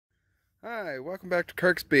Hi, welcome back to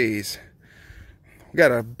Kirk's Bees. We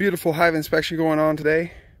got a beautiful hive inspection going on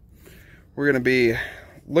today. We're going to be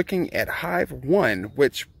looking at Hive 1,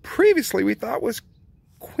 which previously we thought was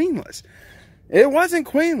queenless. It wasn't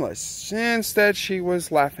queenless. Instead, she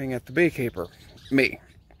was laughing at the beekeeper, me.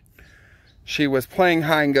 She was playing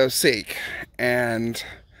hide and go seek, and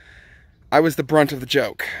I was the brunt of the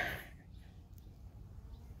joke.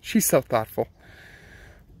 She's so thoughtful.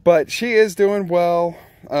 But she is doing well.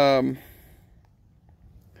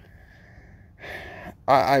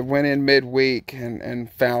 I went in midweek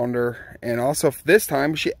and found her, and also this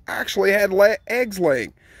time she actually had eggs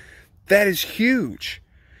laying. That is huge.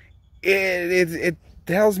 It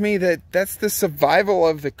tells me that that's the survival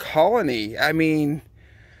of the colony. I mean,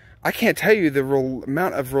 I can't tell you the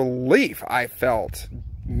amount of relief I felt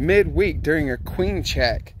midweek during a queen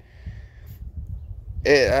check.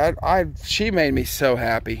 She made me so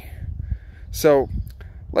happy. So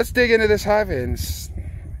let's dig into this hive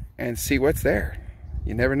and see what's there.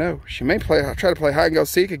 You never know. She may try to play hide and go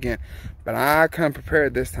seek again, but I come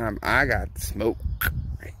prepared this time. I got smoke.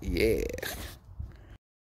 Yeah.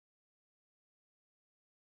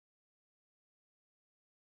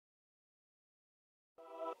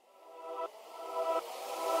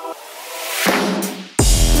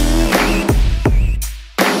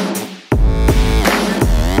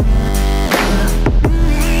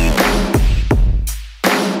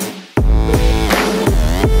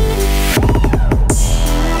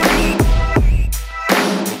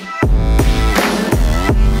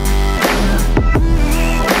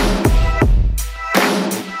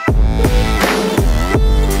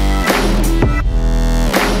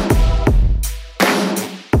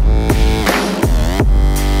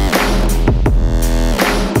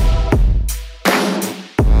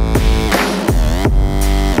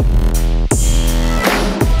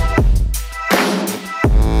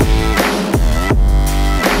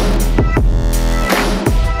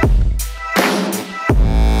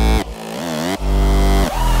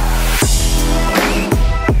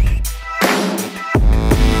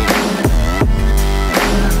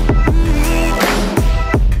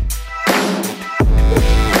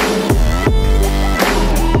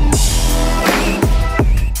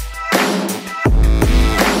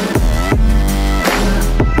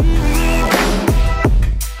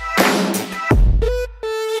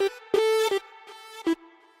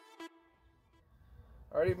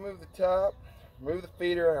 Already moved the top, removed the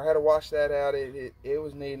feeder. I had to wash that out. It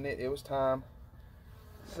was needing it. It was time.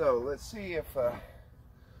 So let's see if what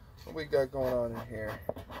we got going on in here.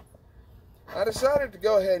 I decided to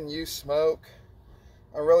go ahead and use smoke.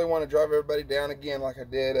 I really want to drive everybody down again like I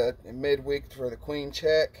did in midweek for the queen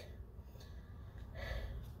check.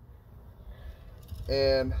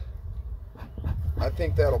 And I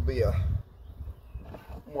think that'll be a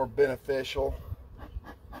more beneficial.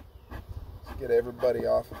 Get everybody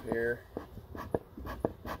off of here.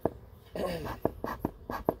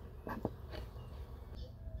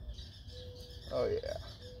 Oh yeah.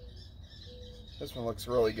 This one looks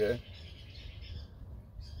really good.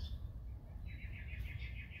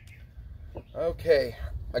 Okay,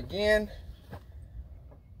 again,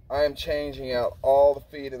 I am changing out all the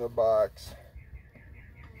feed in the box.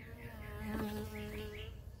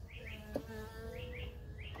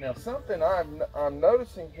 Now something I'm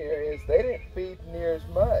noticing here is they didn't feed near as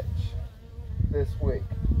much this week.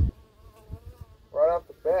 Right off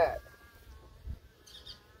the bat.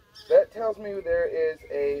 That tells me there is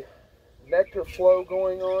a nectar flow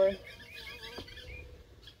going on.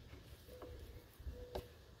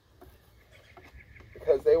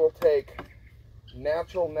 Because they will take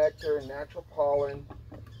natural nectar, natural pollen,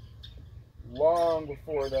 long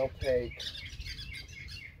before they'll take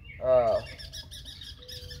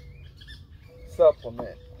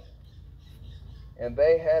supplement, and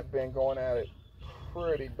they had been going at it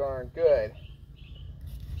pretty darn good.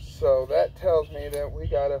 So that tells me that we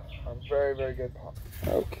got a very, very good pop.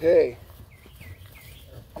 Okay,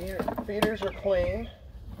 feeders are clean.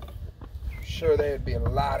 I'm sure they would be a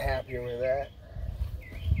lot happier with that.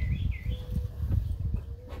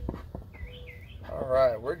 All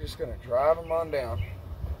right, we're just gonna drive them on down.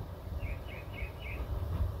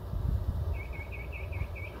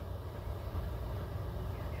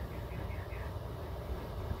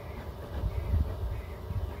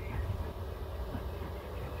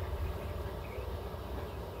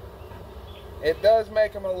 It does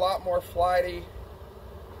make them a lot more flighty,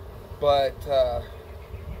 but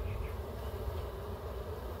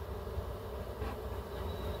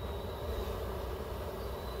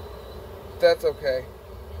that's okay.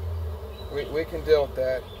 We can deal with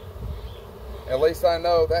that. At least I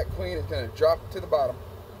know that queen is going to drop to the bottom.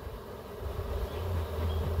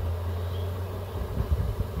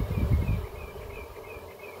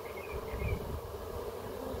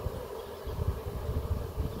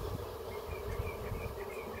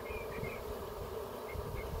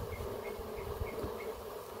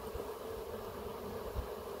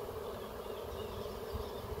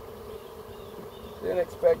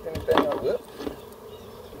 expect anything. Whoop.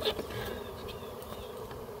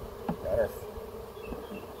 Got her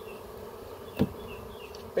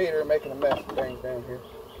feeder making a mess of things down here.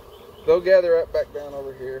 They'll gather up back down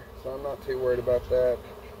over here, so I'm not too worried about that.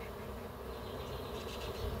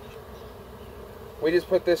 We just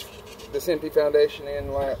put this empty foundation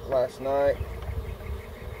in last night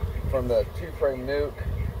from the 2-frame nuke.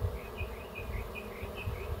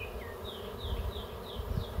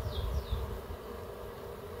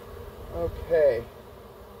 Okay.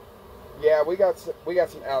 Yeah, we got some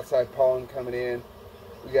outside pollen coming in.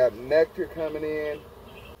 We got nectar coming in.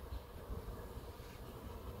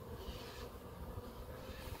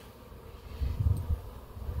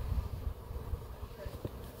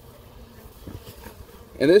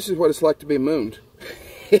 And this is what it's like to be mooned.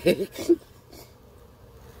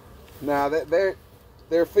 Now they're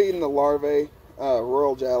feeding the larvae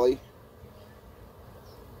royal jelly,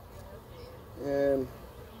 and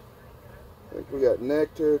I think we got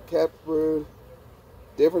nectar, cap brood,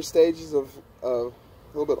 different stages of a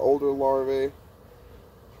little bit older larvae.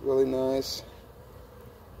 Really nice.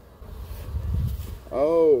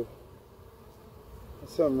 Oh,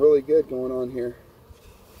 there's something really good going on here.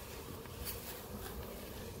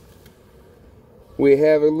 We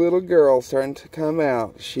have a little girl starting to come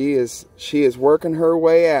out. She is working her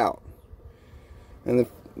way out. And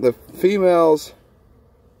the females,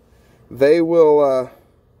 they'll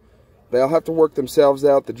have to work themselves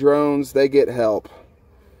out. The drones, they get help.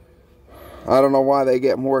 I don't know why they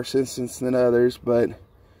get more assistance than others, but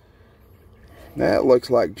that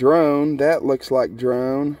looks like drone. That looks like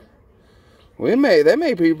drone. They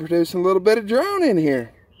may be producing a little bit of drone in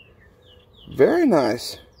here. Very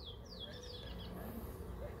nice.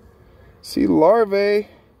 See larvae.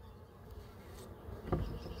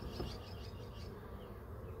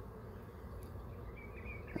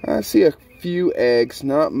 I see a few eggs,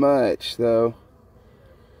 not much though.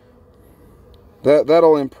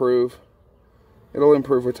 That'll improve. It'll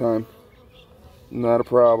improve with time. Not a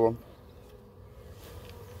problem.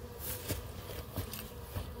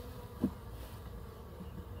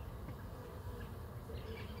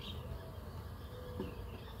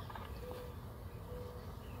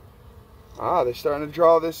 Ah, they're starting to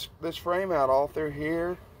draw this frame out all through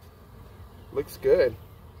here. Looks good.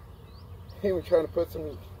 Even trying to put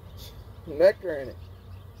some nectar in it.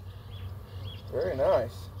 Very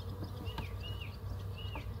nice.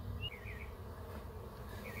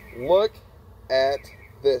 Look at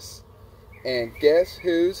this. And guess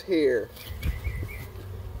who's here?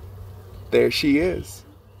 There she is.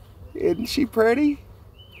 Isn't she pretty?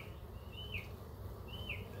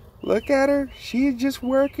 Look at her. She's just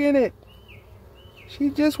working it.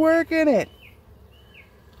 She's just working it.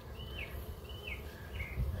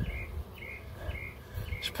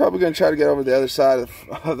 She's probably going to try to get over the other side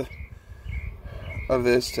of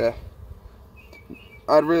this.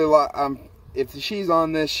 I'd really like. If she's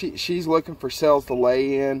on this, she's looking for cells to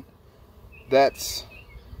lay in. That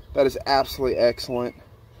is absolutely excellent.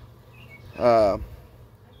 The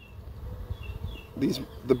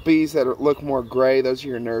bees that look more gray, those are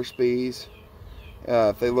your nurse bees.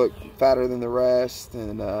 If they look fatter than the rest,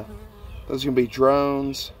 and those are gonna be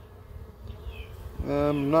drones.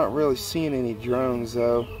 I'm not really seeing any drones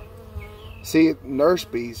though. See, nurse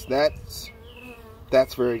bees. That's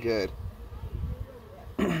very good.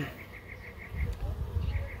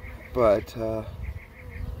 But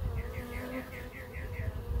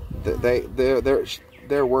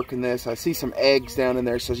they're working this. I see some eggs down in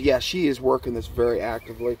there, so yeah, she is working this very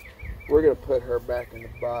actively. We're gonna put her back in the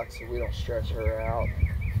box so we don't stress her out.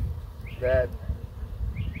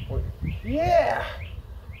 Yeah,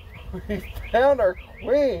 we found our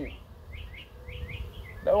queen.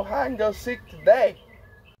 No hide and go seek today.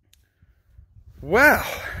 Wow.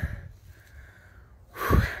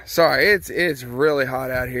 Sorry, it's really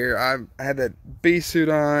hot out here. I had that bee suit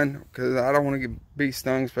on because I don't want to get bee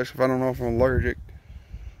stung, especially if I don't know if I'm allergic.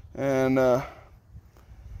 And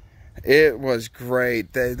it was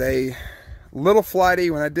great. They little flighty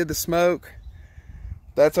when I did the smoke.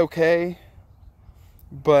 That's okay.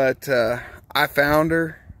 But I found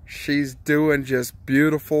her. She's doing just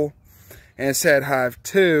beautiful. And said Hive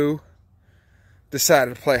 2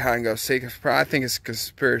 decided to play hide and go seek. I think it's a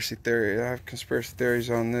conspiracy theory. I have conspiracy theories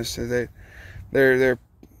on this. They're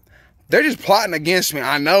just plotting against me.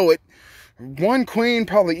 I know it. One queen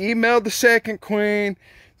probably emailed the second queen.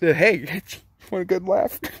 Said, hey, want a good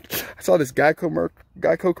laugh? I saw this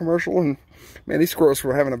Geico commercial, and Man, these squirrels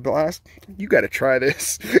were having a blast. You got to try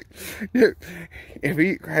this.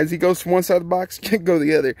 As he goes from one side of the box, go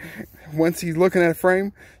the other. Once he's looking at a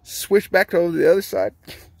frame, switch back to the other side.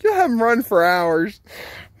 You'll have him run for hours.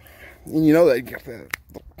 And you know that.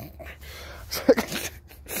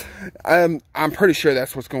 I'm pretty sure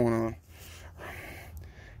that's what's going on.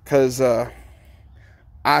 Because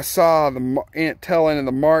I saw the tail end of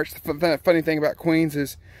the march. The funny thing about queens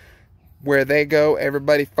is where they go,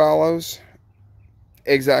 everybody follows.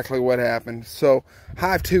 Exactly what happened. So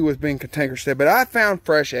hive 2 was being cantankerous, but I found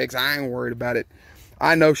fresh eggs. I ain't worried about it.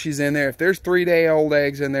 I know she's in there. If there's 3-day-old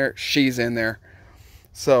eggs in there, she's in there.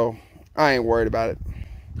 So I ain't worried about it.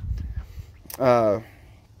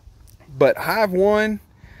 But hive 1,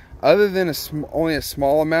 other than only a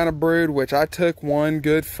small amount of brood, which I took one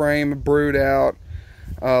good frame of brood out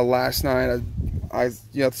last night.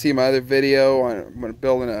 You see my other video on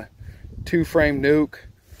building a 2-frame nuke.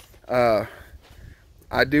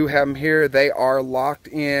 I do have them here. They are locked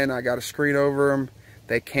in. I got a screen over them.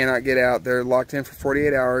 They cannot get out. They're locked in for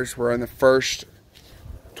 48 hours. We're in the first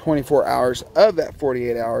 24 hours of that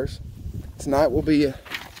 48 hours. Tonight will be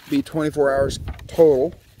 24 hours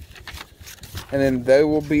total. And then they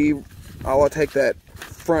will be, I'll take that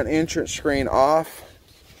front entrance screen off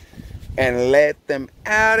and let them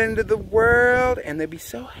out into the world, and they'd be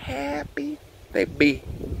so happy. They'd be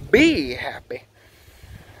happy.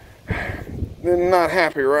 They're not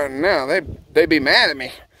happy right now. They'd be mad at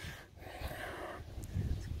me.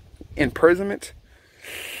 Imprisonment.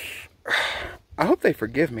 I hope they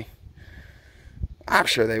forgive me. I'm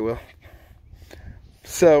sure they will.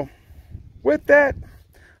 So, with that,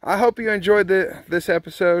 I hope you enjoyed this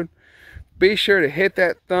episode. Be sure to hit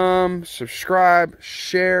that thumb, subscribe,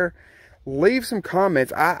 share, leave some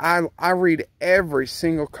comments. I read every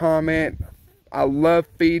single comment. I love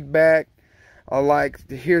feedback. I like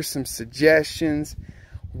to hear some suggestions.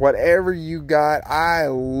 Whatever you got, I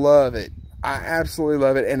love it. I absolutely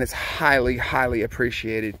love it, and it's highly, highly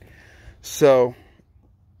appreciated. So,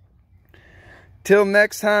 till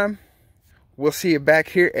next time, we'll see you back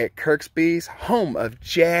here at Kirk's Bees, home of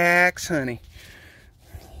Jack's honey.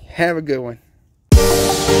 Have a good one.